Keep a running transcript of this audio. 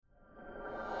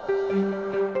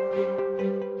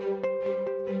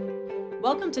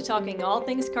Welcome to Talking All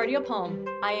Things Cardiopulm.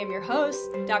 I am your host,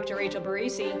 Dr. Rachel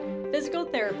Barisi, physical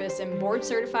therapist and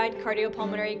board-certified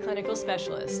cardiopulmonary clinical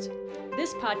specialist.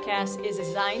 This podcast is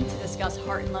designed to discuss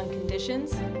heart and lung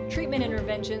conditions, treatment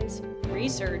interventions,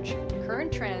 research,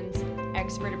 current trends,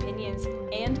 expert opinions,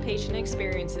 and patient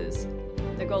experiences.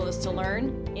 The goal is to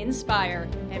learn, inspire,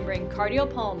 and bring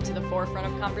cardiopulm to the forefront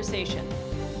of conversation.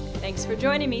 Thanks for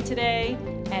joining me today,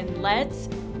 and let's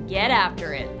get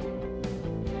after it.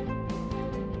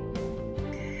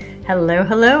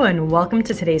 Hello, and welcome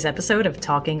to today's episode of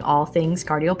Talking All Things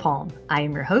Cardiopulm. I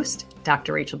am your host,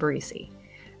 Dr. Rachel Barisi.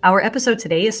 Our episode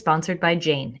today is sponsored by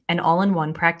Jane, an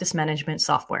all-in-one practice management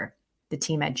software. The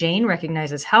team at Jane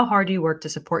recognizes how hard you work to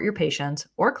support your patients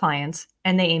or clients,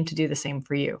 and they aim to do the same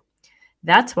for you.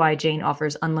 That's why Jane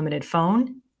offers unlimited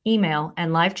phone, email,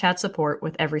 and live chat support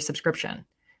with every subscription.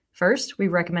 First, we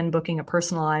recommend booking a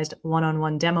personalized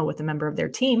one-on-one demo with a member of their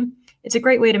team. It's a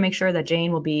great way to make sure that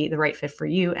Jane will be the right fit for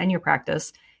you and your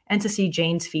practice, and to see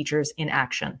Jane's features in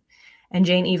action. And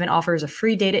Jane even offers a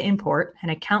free data import, an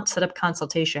account setup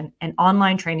consultation, and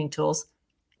online training tools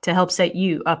to help set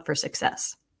you up for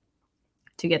success.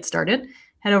 To get started,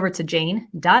 head over to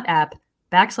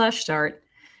jane.app/start.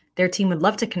 Their team would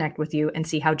love to connect with you and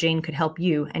see how Jane could help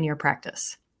you and your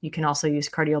practice. You can also use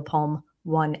Cardiopulm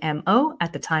 1MO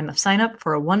at the time of sign up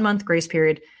for a 1-month grace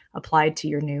period applied to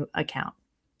your new account.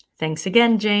 Thanks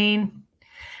again, Jane.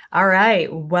 All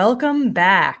right, welcome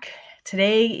back.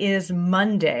 Today is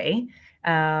Monday,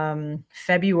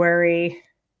 February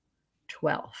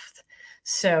 12th.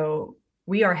 So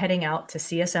we are heading out to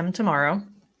CSM tomorrow,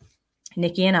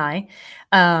 Nikki and I,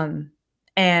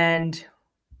 and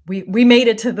we made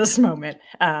it to this moment.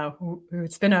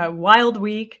 It's been a wild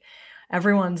week.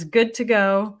 Everyone's good to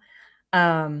go.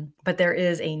 But there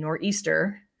is a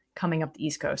nor'easter coming up the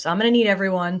East Coast. So I'm going to need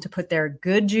everyone to put their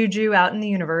good juju out in the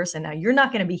universe. And now you're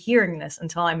not going to be hearing this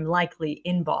until I'm likely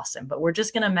in Boston, but we're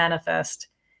just going to manifest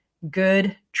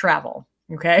good travel.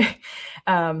 Okay.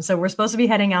 So we're supposed to be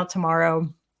heading out tomorrow,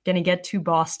 going to get to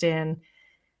Boston,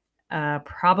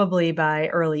 probably by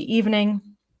early evening.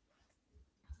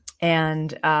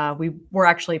 And we were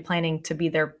actually planning to be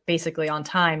there basically on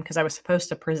time because I was supposed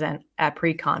to present at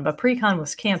pre-con, but pre-con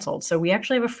was canceled. So we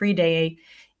actually have a free day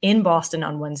in Boston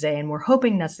on Wednesday, and we're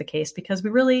hoping that's the case because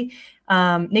we really,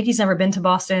 Nikki's never been to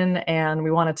Boston, and we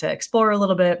wanted to explore a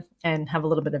little bit and have a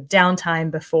little bit of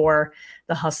downtime before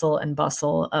the hustle and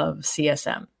bustle of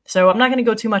CSM. So I'm not going to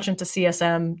go too much into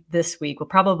CSM this week. We'll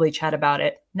probably chat about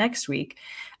it next week.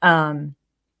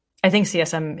 I think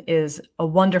CSM is a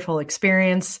wonderful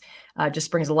experience,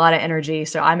 just brings a lot of energy.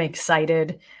 So I'm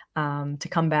excited to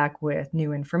come back with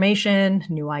new information,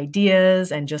 new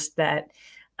ideas, and just that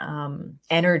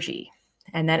energy.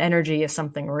 And that energy is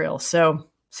something real. So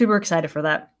super excited for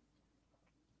that.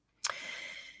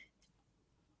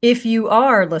 If you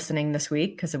are listening this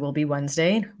week, because it will be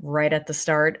Wednesday, right at the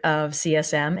start of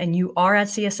CSM, and you are at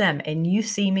CSM and you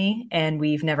see me and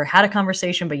we've never had a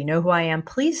conversation, but you know who I am,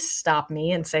 please stop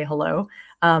me and say hello.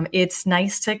 It's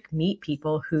nice to meet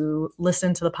people who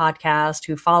listen to the podcast,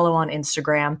 who follow on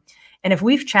Instagram. And if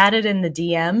we've chatted in the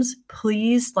DMs,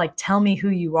 please tell me who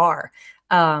you are.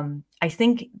 I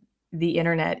think the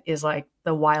internet is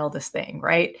the wildest thing,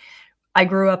 right? I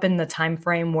grew up in the time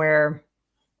frame where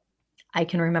I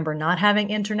can remember not having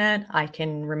internet. I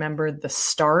can remember the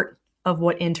start of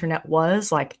what internet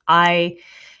was.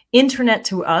 Internet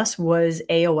to us was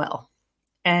AOL.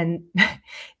 And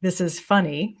this is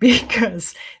funny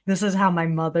because this is how my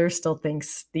mother still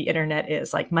thinks the internet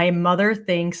is. My mother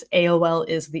thinks AOL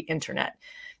is the internet.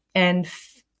 And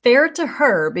fair to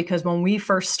her, because when we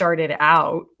first started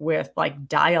out with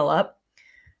dial-up,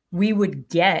 we would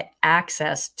get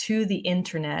access to the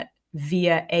internet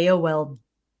via AOL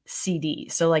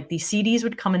CDs. So these CDs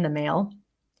would come in the mail,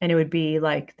 and it would be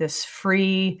this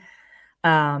free,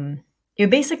 it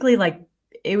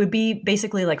would be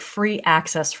basically free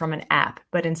access from an app,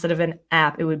 but instead of an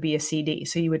app, it would be a CD.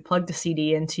 So you would plug the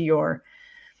CD into your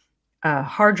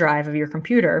hard drive of your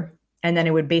computer, and then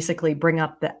it would basically bring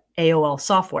up the AOL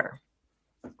software,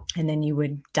 and then you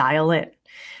would dial it.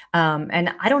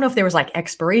 And I don't know if there was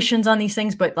expirations on these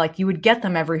things, but you would get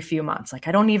them every few months.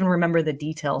 I don't even remember the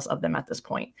details of them at this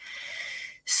point.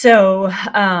 So,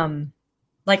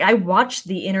 I watched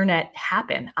the internet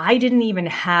happen. I didn't even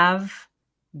have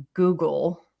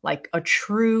Google, a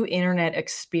true internet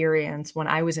experience when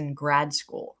I was in grad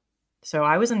school. So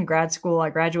I was in grad school.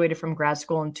 I graduated from grad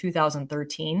school in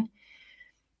 2013.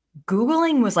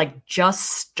 Googling was just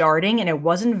starting, and it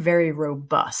wasn't very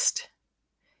robust.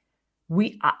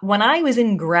 When I was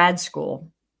in grad school,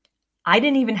 I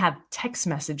didn't even have text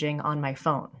messaging on my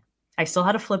phone. I still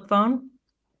had a flip phone,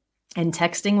 and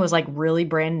texting was like really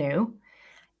brand new.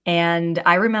 And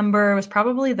I remember it was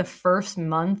probably the first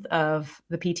month of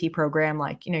the PT program.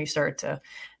 Like, you start to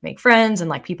make friends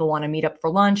and like people want to meet up for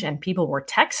lunch and people were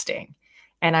texting.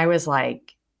 And I was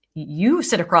like, you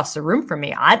sit across the room from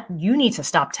me. You need to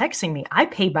stop texting me. I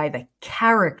pay by the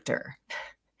character.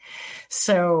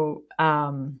 So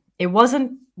it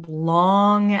wasn't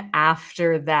long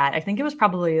after that. I think it was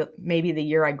probably maybe the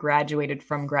year I graduated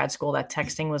from grad school that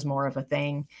texting was more of a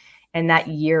thing. And that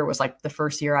year was like the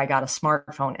first year I got a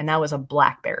smartphone, and that was a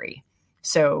BlackBerry.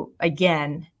 So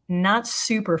again, not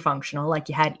super functional. Like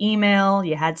you had email,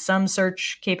 you had some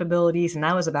search capabilities, and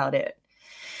that was about it.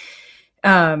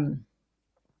 I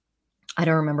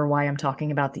don't remember why I'm talking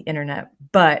about the internet,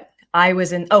 but I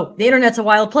was the internet's a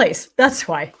wild place. That's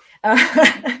why.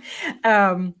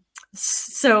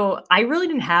 So I really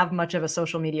didn't have much of a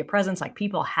social media presence. Like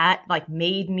people had like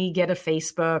made me get a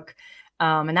Facebook.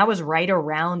 And that was right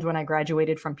around when I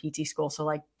graduated from PT school. So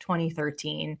like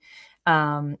 2013.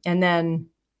 And then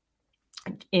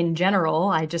in general,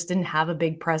 I just didn't have a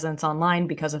big presence online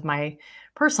because of my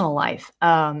personal life.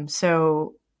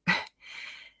 So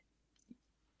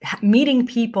meeting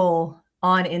people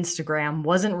on Instagram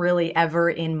wasn't really ever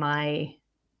in my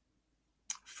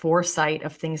foresight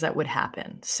of things that would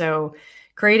happen. So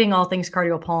creating All Things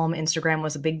Cardiopulm Instagram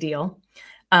was a big deal.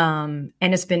 And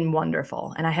it's been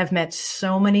wonderful. And I have met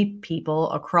so many people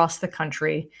across the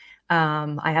country.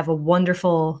 I have a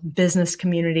wonderful business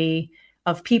community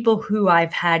of people who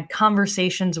I've had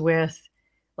conversations with,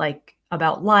 like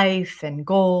about life and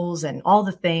goals and all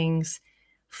the things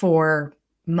for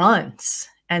months.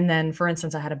 And then, for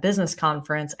instance, I had a business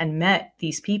conference and met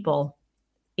these people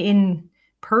in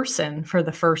person for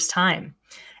the first time.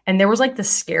 And there was like this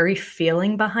scary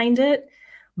feeling behind it,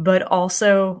 but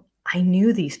also I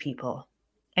knew these people.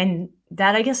 And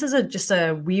that, I guess, is just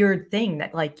a weird thing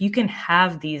that like you can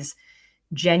have these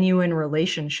genuine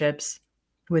relationships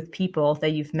with people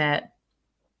that you've met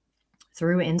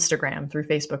through Instagram, through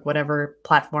Facebook, whatever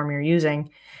platform you're using,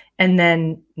 and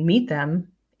then meet them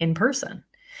in person.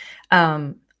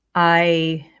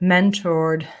 I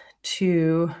mentored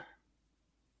two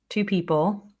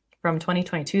people from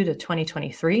 2022 to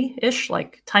 2023-ish,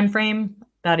 like timeframe,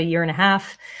 about a year and a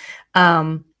half.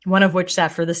 One of which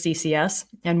sat for the CCS,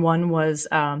 and one was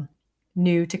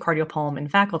new to cardiopulm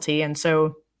and faculty. And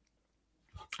so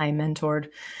I mentored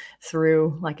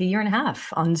through like a year and a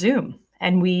half on Zoom.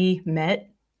 And we met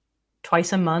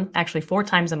twice a month, actually 4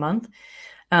 times a month,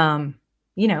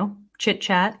 chit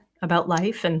chat about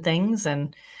life and things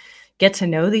and get to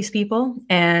know these people.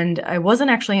 And it wasn't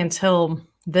actually until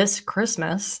this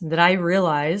Christmas that I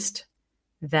realized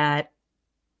that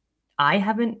I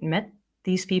haven't met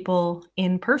these people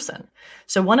in person.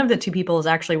 So one of the 2 people is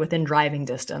actually within driving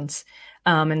distance.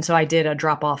 And so I did a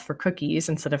drop off for cookies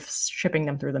instead of shipping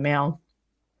them through the mail.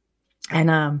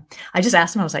 And I just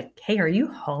asked him, I was like, hey, are you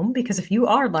home? Because if you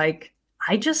are, like,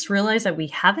 I just realized that we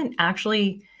haven't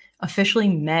actually officially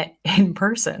met in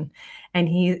person. And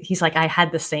he's like, I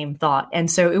had the same thought. And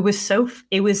so it was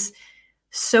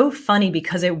so funny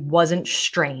because it wasn't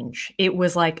strange. It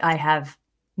was like, I have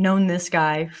known this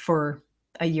guy for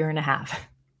a year and a half,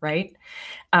 right?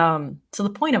 So the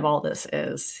point of all this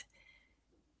is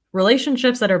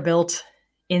relationships that are built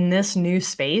in this new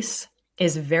space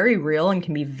is very real and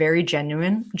can be very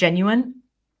genuine.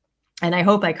 And I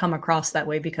hope I come across that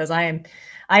way because I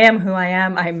am who I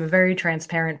am. I'm a very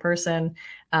transparent person.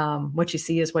 What you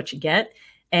see is what you get.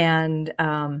 And,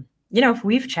 if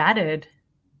we've chatted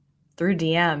through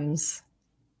DMs,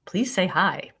 please say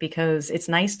hi, because it's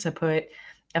nice to put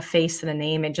a face and a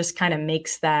name. It just kind of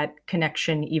makes that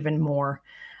connection even more,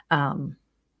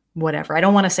 whatever. I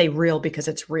don't want to say real because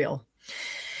it's real.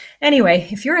 Anyway,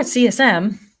 if you're at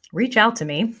CSM, reach out to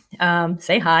me,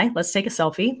 say hi, let's take a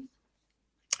selfie.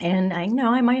 And I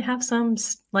know I might have some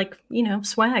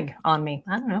swag on me.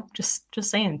 I don't know, just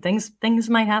saying things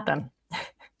might happen.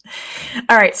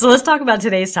 All right. So let's talk about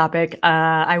today's topic.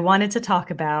 I wanted to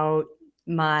talk about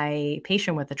my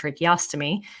patient with the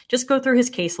tracheostomy, just go through his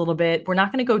case a little bit. We're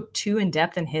not going to go too in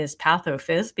depth in his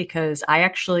pathophys because I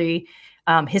actually,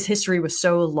 his history was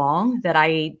so long that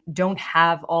I don't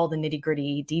have all the nitty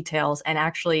gritty details. And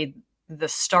actually the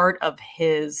start of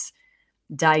his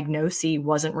diagnosis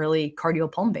wasn't really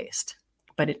cardiopulm based,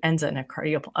 but it ends in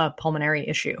a pulmonary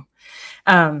issue.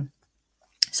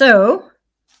 So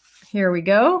here we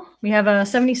go. We have a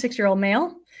 76-year-old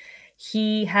male.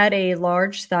 He had a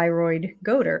large thyroid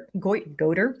goiter,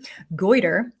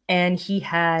 and he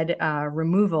had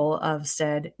removal of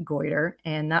said goiter,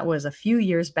 and that was a few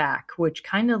years back, which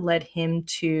kind of led him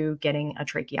to getting a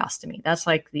tracheostomy. That's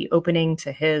like the opening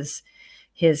to his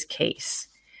case.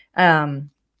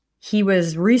 He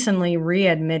was recently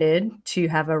readmitted to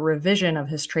have a revision of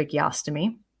his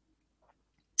tracheostomy,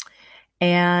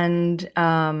 and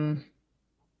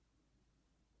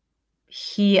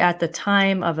he, at the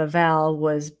time of eval,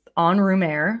 was on room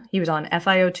air. He was on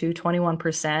FiO2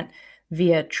 21%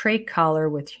 via trach collar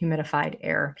with humidified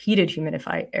air, heated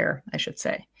humidified air, I should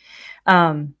say.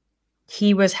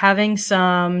 He was having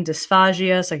some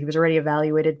dysphagia, so he was already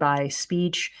evaluated by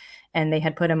speech, and they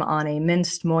had put him on a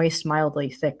minced, moist, mildly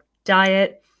thick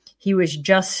diet. He was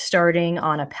just starting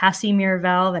on a Passimir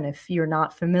valve, and if you're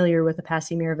not familiar with a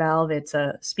Passimir valve, it's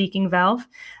a speaking valve.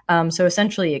 So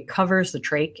essentially, it covers the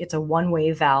trach. It's a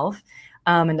one-way valve,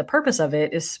 and the purpose of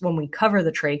it is when we cover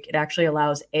the trach, it actually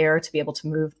allows air to be able to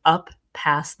move up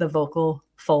past the vocal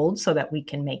folds so that we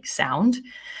can make sound.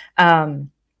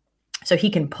 So he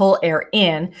can pull air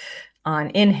in on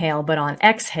inhale, but on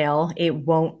exhale, it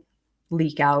won't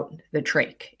leak out the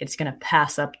trach. It's going to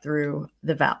pass up through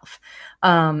the valve.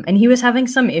 And he was having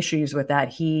some issues with that.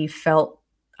 He felt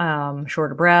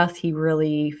short of breath. He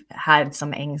really had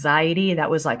some anxiety.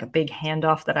 That was like a big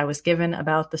handoff that I was given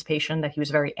about this patient, that he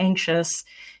was very anxious.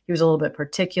 He was a little bit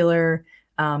particular.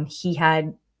 He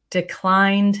had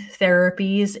declined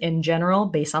therapies in general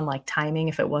based on like timing,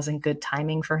 if it wasn't good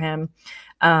timing for him.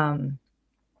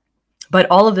 But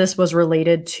all of this was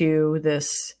related to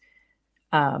this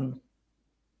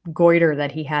goiter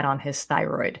that he had on his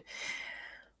thyroid.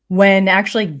 When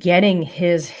actually getting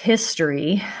his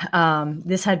history,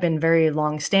 this had been very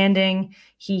long-standing.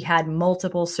 He had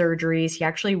multiple surgeries. He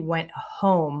actually went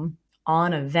home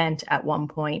on a vent at one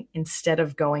point instead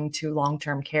of going to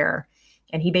long-term care.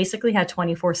 And he basically had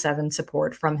 24/7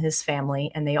 support from his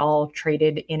family, and they all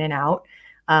traded in and out.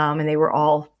 And they were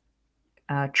all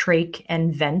trach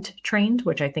and vent trained,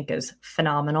 which I think is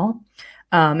phenomenal.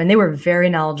 And they were very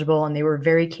knowledgeable, and they were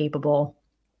very capable.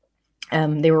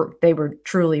 They were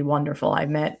truly wonderful. I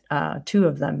met two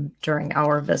of them during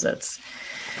our visits.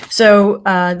 So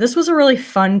this was a really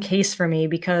fun case for me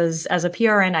because as a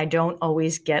PRN, I don't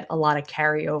always get a lot of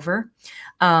carryover.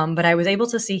 But I was able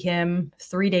to see him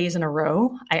 3 days in a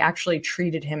row. I actually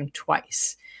treated him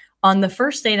twice. On the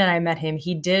first day that I met him,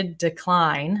 he did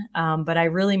decline, but I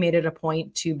really made it a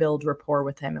point to build rapport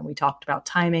with him. And we talked about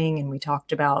timing, and we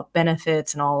talked about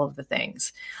benefits and all of the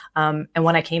things. And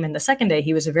when I came in the second day,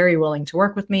 he was very willing to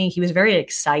work with me. He was very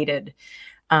excited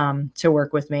to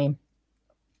work with me.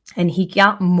 And he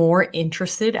got more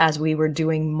interested as we were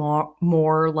doing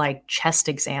more like chest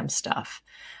exam stuff.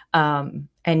 And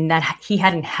that he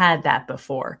hadn't had that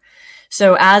before.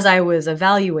 So as I was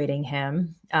evaluating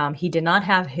him, he did not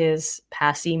have his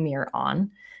Passimir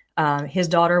on. His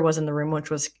daughter was in the room, which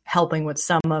was helping with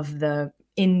some of the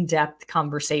in-depth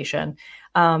conversation.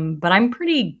 But I'm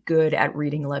pretty good at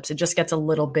reading lips. It just gets a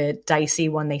little bit dicey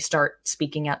when they start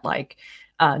speaking at like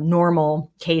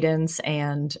normal cadence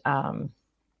and, don't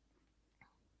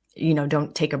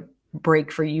take a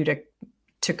break for you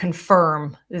to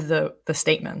confirm the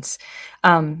statements.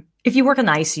 If you work in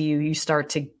the ICU, you start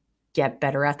to get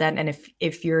better at that. And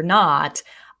if you're not,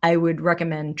 I would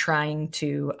recommend trying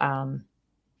to,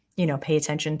 pay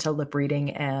attention to lip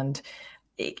reading, and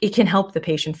it can help the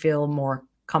patient feel more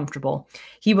comfortable.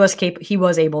 He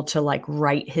was able to like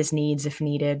write his needs if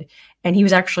needed. And he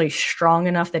was actually strong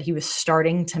enough that he was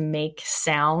starting to make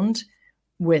sound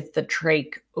with the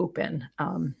trach open.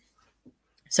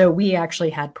 So we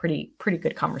actually had pretty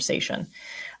good conversation.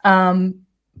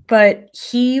 But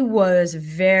he was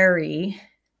very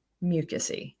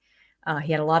mucusy.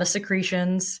 He had a lot of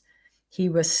secretions. He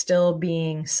was still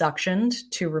being suctioned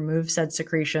to remove said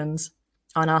secretions.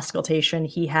 On auscultation,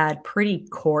 he had pretty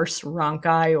coarse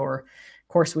rhonchi, or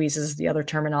coarse wheezes, the other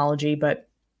terminology, but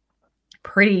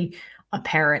pretty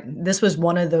apparent. This was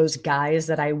one of those guys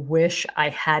that I wish I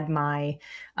had my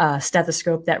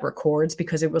stethoscope that records,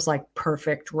 because it was like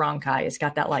perfect rhonchi. It's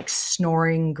got that like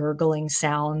snoring, gurgling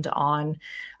sound on.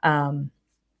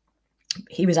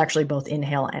 He was actually both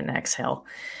inhale and exhale.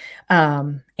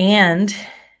 And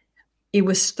it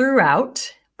was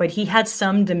throughout, but he had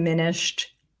some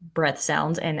diminished breath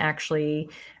sounds. And actually,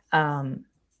 while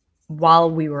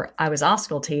I was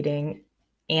auscultating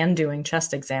and doing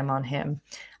chest exam on him,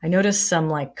 I noticed some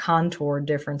like contour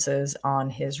differences on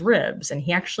his ribs. And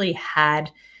he actually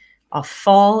had a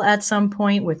fall at some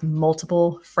point with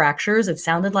multiple fractures. It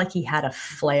sounded like he had a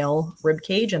flail rib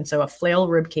cage. And so a flail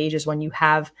rib cage is when you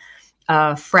have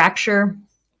a fracture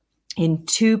in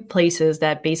two places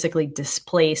that basically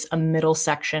displace a middle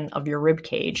section of your rib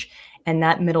cage. And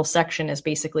that middle section is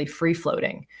basically free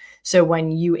floating. So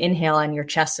when you inhale and your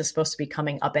chest is supposed to be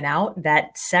coming up and out,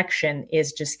 that section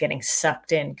is just getting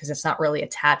sucked in because it's not really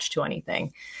attached to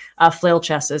anything. Flail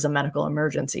chest is a medical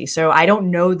emergency. So I don't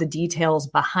know the details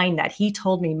behind that. He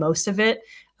told me most of it.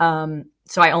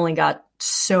 So I only got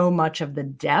so much of the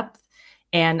depth,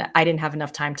 and I didn't have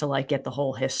enough time to like get the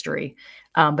whole history.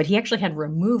 But he actually had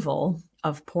removal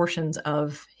of portions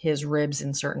of his ribs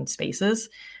in certain spaces.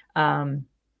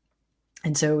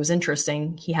 And so it was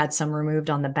interesting. He had some removed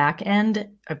on the back end,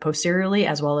 posteriorly,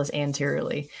 as well as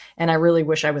anteriorly. And I really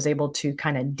wish I was able to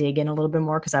kind of dig in a little bit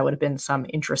more because that would have been some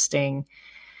interesting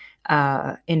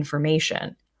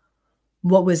information.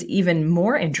 What was even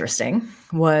more interesting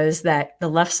was that the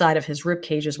left side of his rib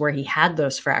cage is where he had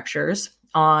those fractures.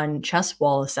 On chest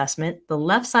wall assessment, the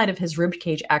left side of his rib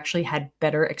cage actually had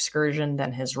better excursion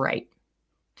than his right.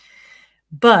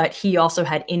 But he also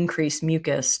had increased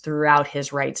mucus throughout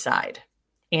his right side,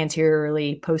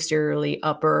 anteriorly, posteriorly,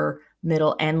 upper,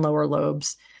 middle, and lower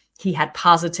lobes. He had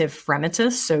positive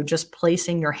fremitus, so just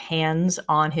placing your hands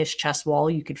on his chest wall,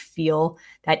 you could feel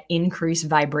that increased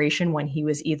vibration when he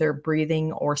was either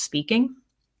breathing or speaking.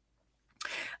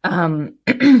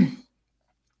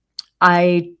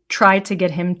 I tried to get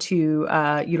him to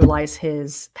utilize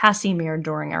his Passimir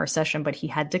during our session, but he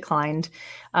had declined.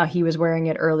 He was wearing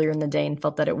it earlier in the day and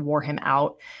felt that it wore him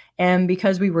out. And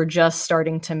because we were just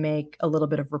starting to make a little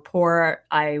bit of rapport,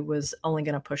 I was only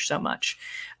going to push so much.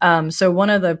 So one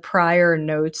of the prior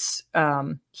notes,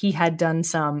 he had done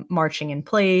some marching in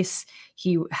place.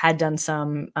 He had done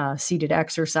some seated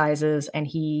exercises, and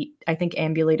he, I think,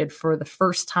 ambulated for the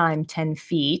first time 10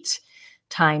 feet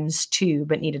times 2,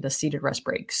 but needed a seated rest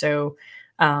break. So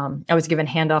I was given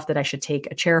handoff that I should take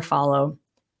a chair follow,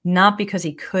 not because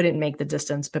he couldn't make the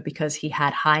distance, but because he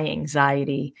had high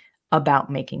anxiety about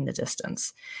making the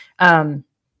distance. So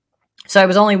I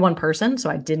was only one person, so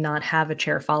I did not have a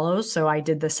chair follow. So I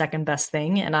did the second best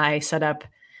thing, and I set up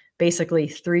basically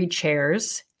 3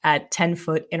 chairs at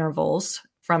 10-foot intervals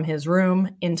from his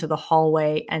room into the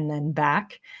hallway and then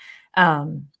back.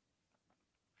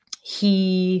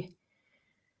 He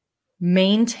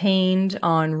maintained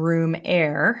on room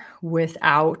air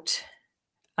without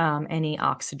any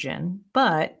oxygen,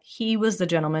 but he was the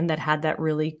gentleman that had that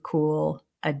really cool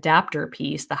adapter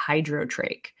piece, the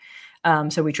hydrotrach.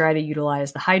 So we try to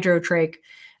utilize the hydrotrach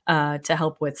to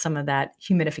help with some of that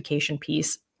humidification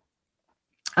piece.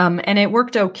 And it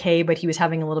worked okay, but he was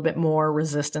having a little bit more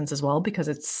resistance as well because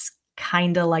it's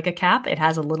kind of like a cap. It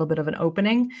has a little bit of an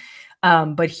opening,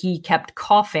 but he kept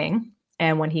coughing.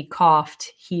 And when he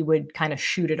coughed, he would kind of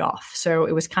shoot it off. So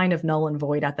it was kind of null and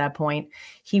void at that point.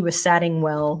 He was satting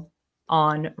well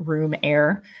on room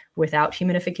air without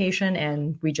humidification.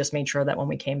 And we just made sure that when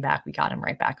we came back, we got him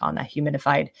right back on that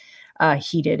humidified,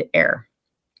 heated air.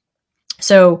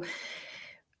 So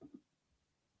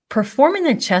performing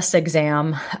the chest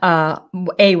exam,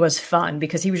 was fun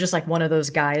because he was just like one of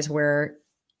those guys where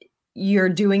you're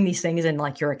doing these things and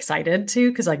like you're excited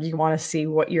to because like you want to see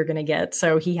what you're going to get.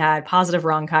 So he had positive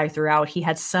rhonchi throughout. He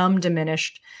had some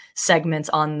diminished segments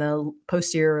on the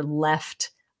posterior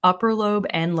left upper lobe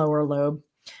and lower lobe.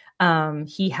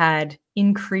 He had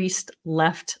increased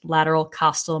left lateral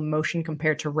costal motion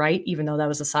compared to right, even though that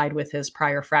was aside with his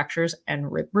prior fractures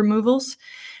and rib removals.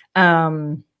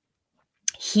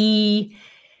 He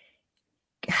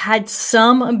had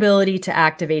some ability to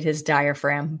activate his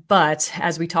diaphragm, but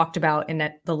as we talked about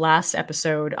in the last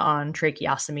episode on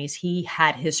tracheostomies, he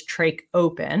had his trach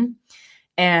open,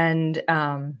 and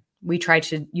we tried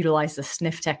to utilize the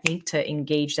sniff technique to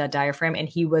engage that diaphragm, and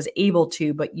he was able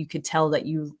to, but you could tell that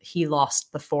he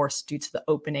lost the force due to the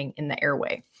opening in the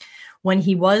airway. When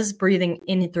he was breathing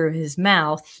in through his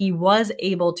mouth, he was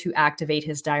able to activate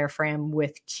his diaphragm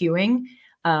with cueing,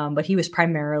 but he was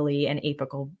primarily an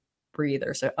apical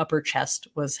breather. So upper chest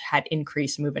had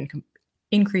increased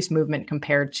movement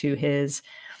compared to his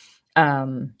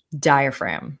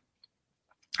diaphragm.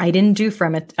 I didn't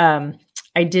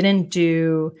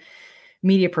do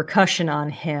media percussion on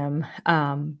him,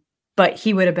 but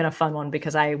he would have been a fun one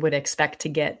because I would expect to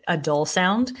get a dull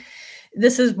sound.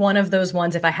 This is one of those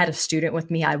ones, if I had a student with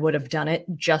me, I would have done it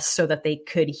just so that they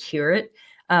could hear it.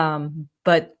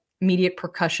 But immediate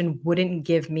percussion wouldn't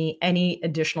give me any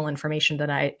additional information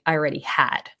that I already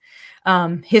had.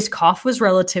 His cough was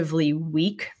relatively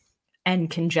weak and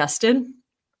congested.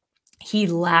 He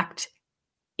lacked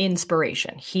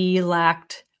inspiration. He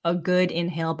lacked a good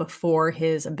inhale before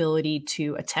his ability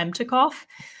to attempt to cough.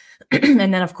 And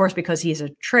then, of course, because he's a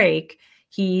trach,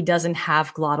 he doesn't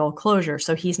have glottal closure.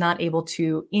 So he's not able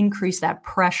to increase that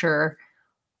pressure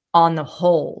on the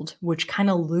hold, which kind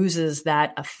of loses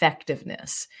that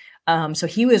effectiveness. So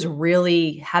he was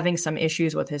really having some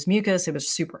issues with his mucus. It was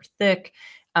super thick.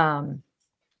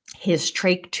 His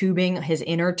trach tubing, his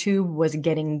inner tube was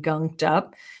getting gunked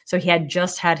up. So he had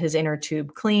just had his inner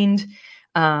tube cleaned.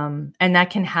 And that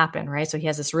can happen, right? So he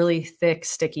has this really thick,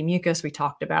 sticky mucus. We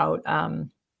talked about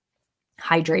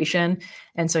hydration.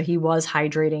 And so he was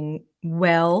hydrating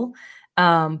well.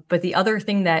 But the other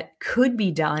thing that could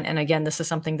be done, and again, this is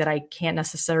something that I can't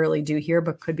necessarily do here,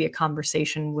 but could be a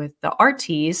conversation with the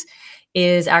RTs,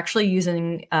 is actually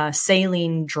using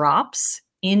saline drops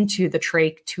into the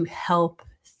trach to help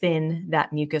thin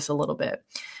that mucus a little bit.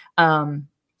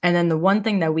 And then the one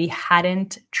thing that we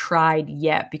hadn't tried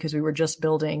yet, because we were just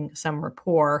building some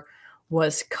rapport,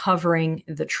 was covering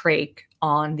the trach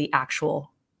on the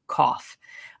actual cough.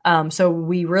 So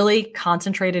we really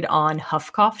concentrated on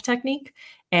huff cough technique.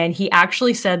 And he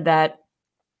actually said that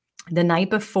the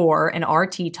night before, an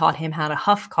RT taught him how to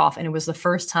huff cough, and it was the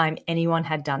first time anyone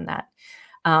had done that.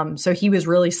 So he was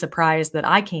really surprised that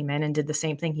I came in and did the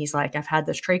same thing. He's like, I've had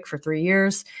this trach for 3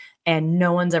 years and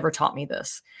no one's ever taught me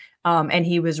this. And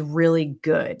he was really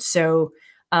good. So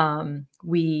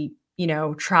we,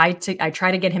 I try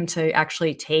to get him to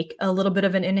actually take a little bit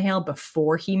of an inhale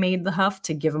before he made the huff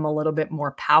to give him a little bit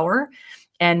more power.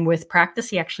 And with practice,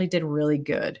 he actually did really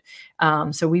good.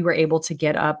 So we were able to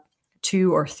get up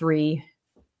 2 or 3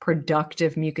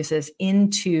 productive mucuses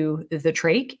into the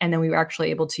trach. And then we were actually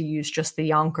able to use just the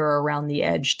yonker around the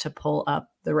edge to pull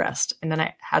up the rest. And then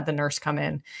I had the nurse come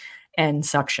in and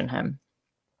suction him.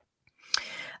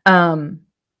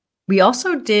 We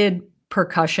also did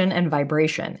percussion and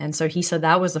vibration. And so he said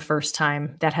that was the first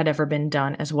time that had ever been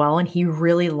done as well. And he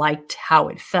really liked how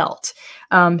it felt.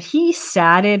 He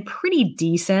satted pretty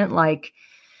decent, like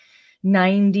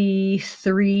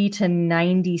 93 to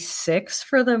 96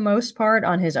 for the most part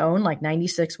on his own. Like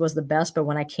 96 was the best. But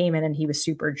when I came in and he was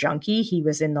super junky, he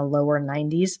was in the lower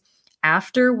 90s.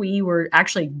 After we were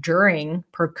actually during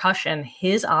percussion,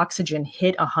 his oxygen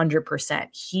hit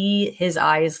 100%. His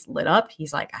eyes lit up.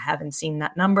 He's like, I haven't seen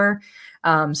that number.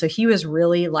 So he was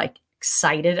really like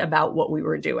excited about what we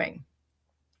were doing.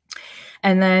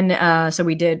 And then, so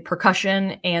we did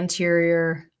percussion,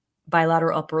 anterior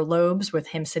bilateral upper lobes with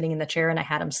him sitting in the chair, and I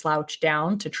had him slouch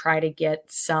down to try to get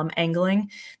some angling.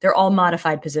 They're all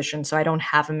modified positions, so I don't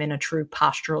have him in a true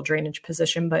postural drainage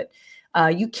position, but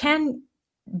you can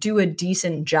do a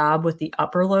decent job with the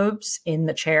upper lobes in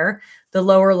the chair. The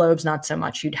lower lobes, not so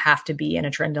much. You'd have to be in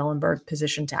a Trendelenburg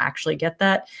position to actually get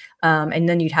that. And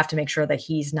then you'd have to make sure that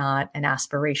he's not an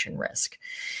aspiration risk.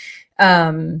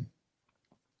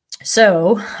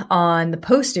 So on the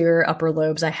posterior upper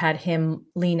lobes, I had him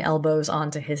lean elbows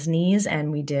onto his knees,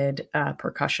 and we did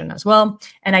percussion as well.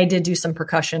 And I did do some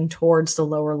percussion towards the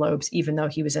lower lobes, even though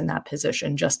he was in that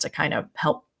position, just to kind of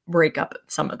help break up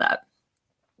some of that.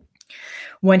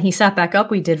 When he sat back up,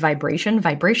 we did vibration.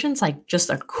 Vibration's like just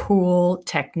a cool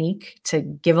technique to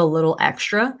give a little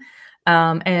extra.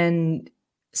 And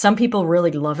some people really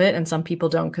love it and some people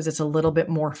don't, because it's a little bit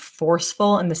more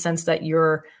forceful in the sense that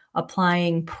you're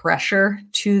applying pressure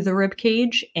to the rib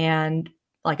cage and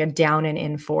like a down and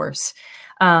in force.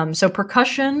 So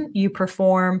percussion, you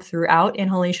perform throughout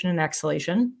inhalation and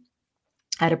exhalation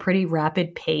at a pretty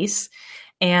rapid pace.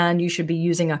 And you should be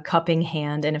using a cupping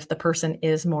hand. And if the person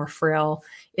is more frail,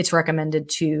 it's recommended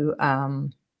to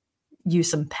use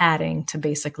some padding to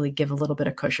basically give a little bit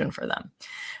of cushion for them.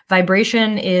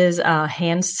 Vibration is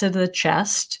hands to the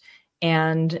chest.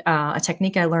 And a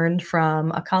technique I learned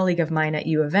from a colleague of mine at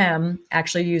U of M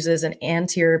actually uses an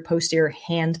anterior posterior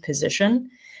hand position.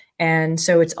 And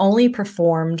so it's only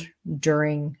performed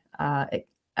during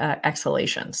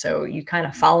exhalation. So you kind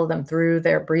of follow them through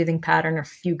their breathing pattern a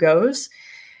few goes.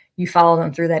 You follow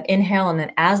them through that inhale, and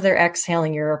then as they're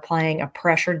exhaling, you're applying a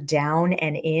pressure down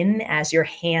and in as your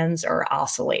hands are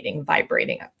oscillating,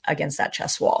 vibrating against that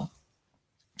chest wall.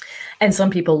 And some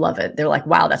people love it. They're like,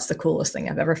 wow, that's the coolest thing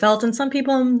I've ever felt. And some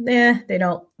people, they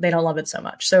don't love it so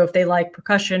much. So if they like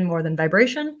percussion more than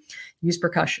vibration, use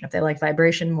percussion. If they like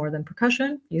vibration more than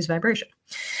percussion, use vibration.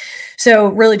 So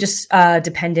really just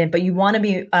dependent, but you want to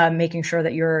be making sure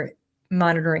that you're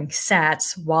monitoring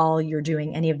SATs while you're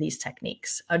doing any of these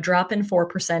techniques. A drop in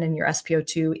 4% in your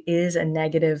SpO2 is a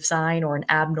negative sign or an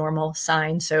abnormal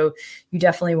sign. So you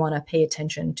definitely want to pay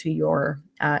attention to your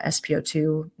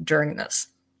SpO2 during this.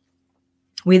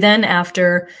 We then,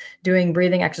 after doing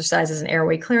breathing exercises and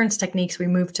airway clearance techniques, we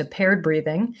moved to paired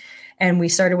breathing. And we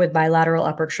started with bilateral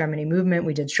upper extremity movement.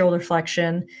 We did shoulder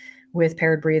flexion. with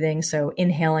paired breathing. So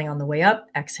inhaling on the way up,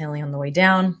 exhaling on the way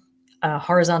down,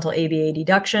 horizontal ABA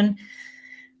deduction,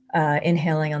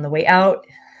 inhaling on the way out,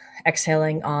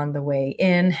 exhaling on the way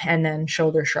in, and then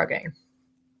shoulder shrugging.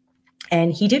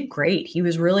 And he did great. He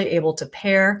was really able to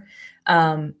pair.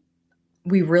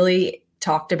 We really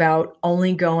talked about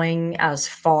only going as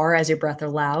far as your breath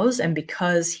allows. And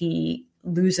because he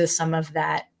loses some of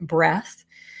that breath,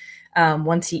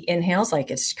 once he inhales, like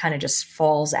it's kind of just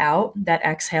falls out, that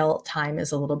exhale time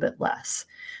is a little bit less.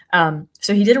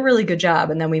 So he did a really good job.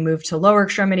 And then we moved to lower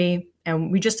extremity,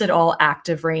 and we just did all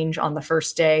active range on the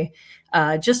first day,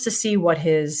 just to see what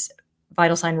his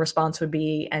vital sign response would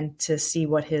be and to see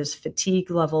what his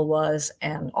fatigue level was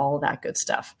and all of that good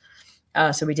stuff.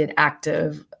 So we did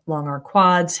active long arc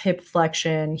quads, hip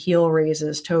flexion, heel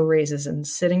raises, toe raises, and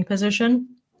sitting position.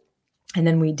 And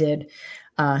then we did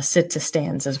sit to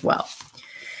stands as well.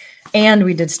 And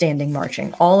we did standing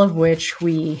marching, all of which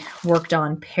we worked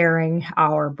on pairing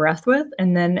our breath with.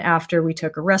 And then after we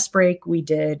took a rest break, we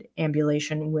did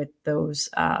ambulation with those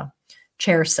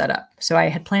chairs set up. So I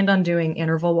had planned on doing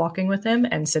interval walking with him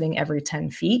and sitting every 10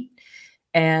 feet.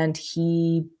 And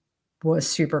he was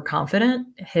super confident.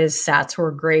 His SATs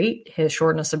were great. His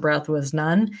shortness of breath was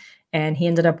none. And he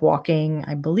ended up walking,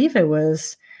 I believe it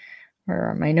was,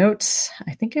 where are my notes?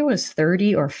 I think it was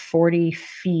 30 or 40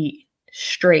 feet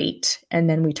straight. And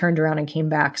then we turned around and came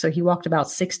back. So he walked about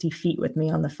 60 feet with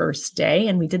me on the first day.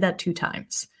 And we did that 2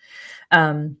 times.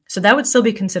 So that would still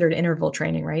be considered interval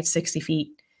training, right? 60 feet,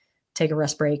 take a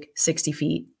rest break, 60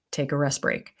 feet, take a rest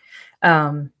break.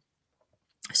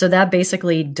 So that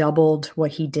basically doubled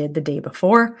what he did the day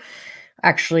before,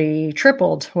 actually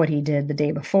tripled what he did the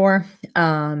day before.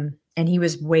 And he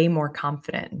was way more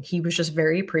confident. He was just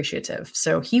very appreciative.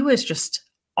 So he was just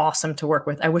awesome to work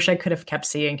with. I wish I could have kept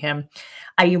seeing him.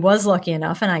 I was lucky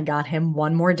enough and I got him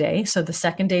one more day. So the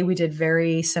second day we did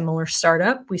very similar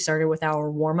startup. We started with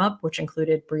our warm-up, which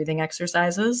included breathing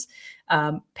exercises,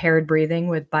 paired breathing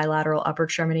with bilateral upper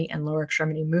extremity and lower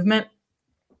extremity movement.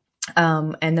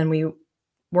 And then we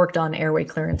worked on airway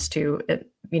clearance too,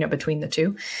 between the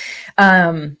two.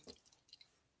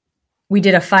 We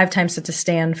did a 5 times sit to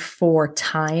stand for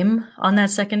time on that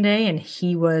second day, and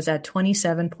he was at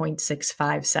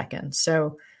 27.65 seconds.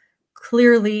 So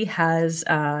clearly has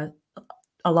a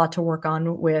lot to work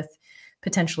on with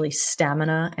potentially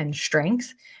stamina and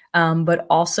strength. But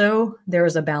also there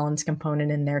was a balance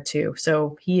component in there too.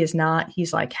 So he's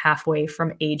like halfway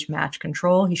from age match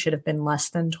control. He should have been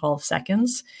less than 12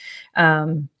 seconds.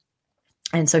 And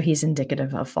so he's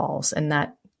indicative of falls, and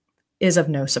that is of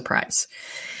no surprise.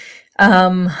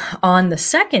 On the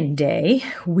second day,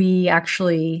 we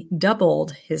actually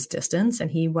doubled his distance, and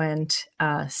he went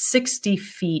 60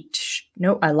 feet.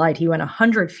 No, I lied. He went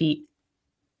 100 feet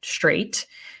straight,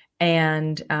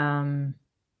 and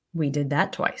we did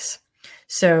that twice.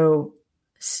 So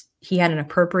he had an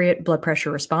appropriate blood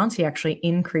pressure response. He actually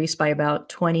increased by about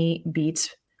 20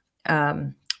 beats,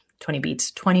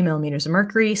 20 millimeters of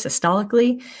mercury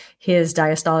systolically. His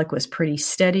diastolic was pretty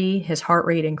steady. His heart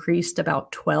rate increased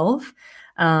about 12.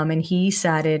 And his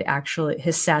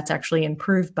SATs actually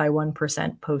improved by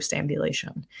 1%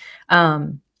 post-ambulation.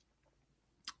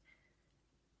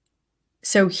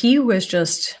 So he was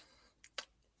just,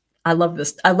 I love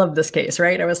this case,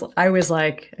 right? I was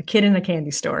like a kid in a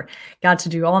candy store. Got to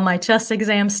do all my chest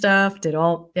exam stuff, did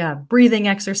all breathing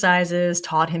exercises,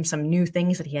 taught him some new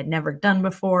things that he had never done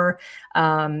before,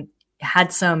 had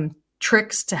some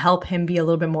tricks to help him be a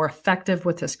little bit more effective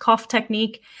with his cough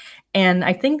technique. And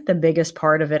I think the biggest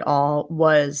part of it all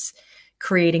was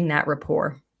creating that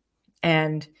rapport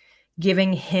and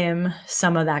giving him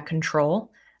some of that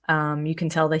control. You can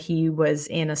tell that he was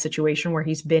in a situation where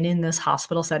he's been in this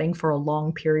hospital setting for a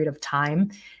long period of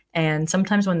time. And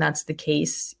sometimes when that's the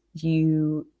case,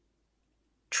 you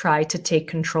try to take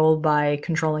control by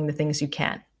controlling the things you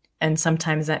can. And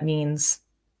sometimes that means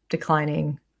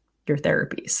declining your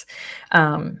therapies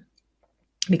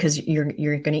because you're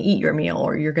going to eat your meal,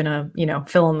 or you're going to,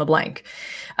 fill in the blank.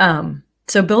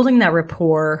 So building that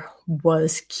rapport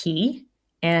was key.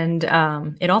 And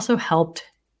it also helped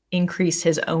increase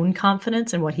his own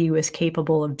confidence in what he was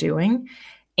capable of doing,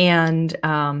 and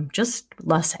just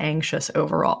less anxious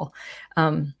overall.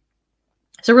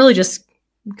 So really just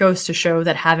goes to show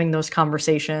that having those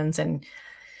conversations and,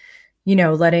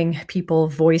 letting people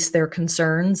voice their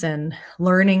concerns and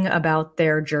learning about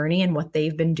their journey and what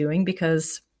they've been doing,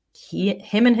 because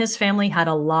him and his family had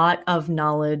a lot of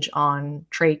knowledge on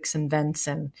trachs and vents.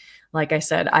 And like I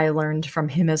said, I learned from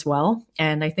him as well.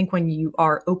 And I think when you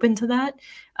are open to that,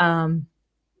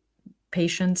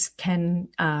 patients can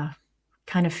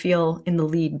kind of feel in the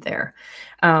lead there.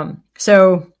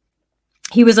 So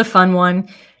he was a fun one.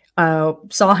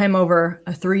 Saw him over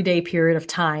a 3-day period of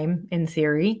time in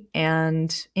theory.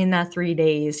 And in that 3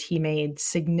 days, he made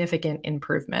significant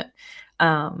improvement.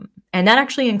 And that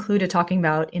actually included talking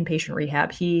about inpatient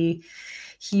rehab. He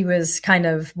was kind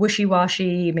of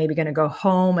wishy-washy, maybe going to go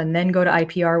home and then go to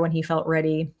IPR when he felt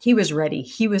ready. He was ready.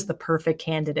 He was the perfect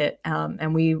candidate.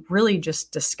 And we really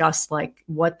just discussed like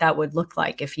what that would look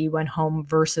like if he went home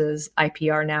versus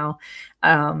IPR now.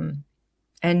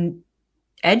 And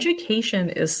education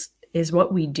is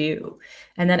what we do.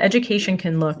 And that education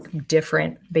can look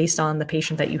different based on the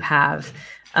patient that you have.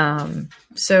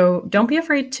 So don't be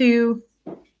afraid to,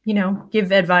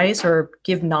 give advice or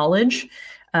give knowledge,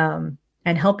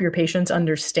 and help your patients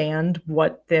understand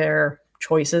what their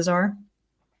choices are,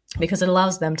 because it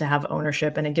allows them to have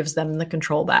ownership and it gives them the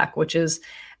control back, which is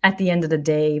at the end of the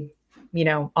day,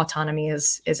 autonomy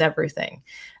is everything.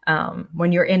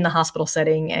 When you're in the hospital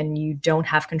setting and you don't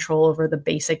have control over the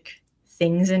basic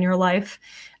things in your life,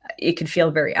 it could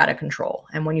feel very out of control.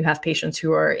 And when you have patients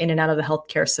who are in and out of the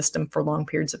healthcare system for long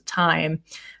periods of time,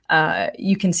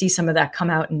 you can see some of that come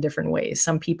out in different ways.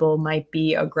 Some people might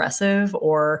be aggressive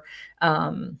or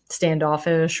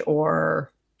standoffish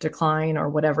or decline or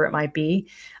whatever it might be.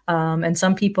 And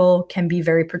some people can be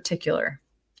very particular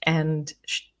and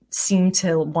seem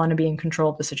to want to be in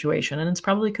control of the situation. And it's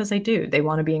probably because they do. They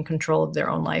want to be in control of their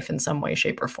own life in some way,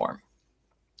 shape, or form.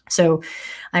 So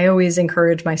I always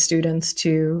encourage my students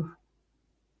to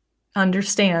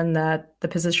understand that the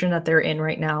position that they're in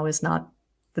right now is not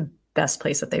the best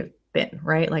place that they've been,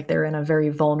 right? Like they're in a very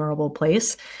vulnerable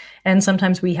place. And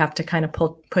sometimes we have to kind of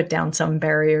put down some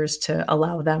barriers to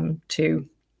allow them to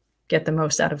get the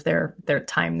most out of their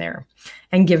time there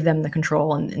and give them the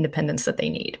control and independence that they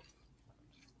need.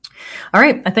 All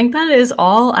right. I think that is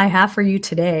all I have for you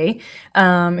today.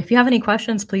 If you have any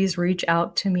questions, please reach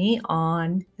out to me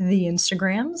on the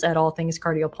Instagrams at All Things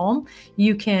Cardiopulm.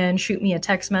 You can shoot me a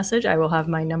text message. I will have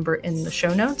my number in the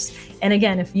show notes. And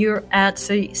again, if you're at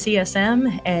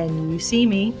CSM and you see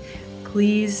me,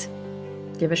 please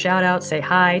give a shout out, say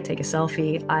hi, take a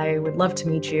selfie. I would love to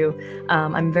meet you.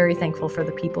 I'm very thankful for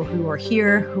the people who are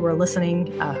here, who are listening,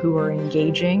 who are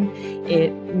engaging. It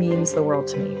means the world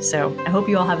to me. So I hope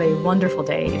you all have a wonderful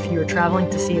day. If you're traveling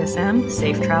to CSM,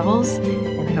 safe travels,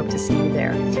 and I hope to see you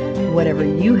there. Whatever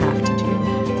you have to do,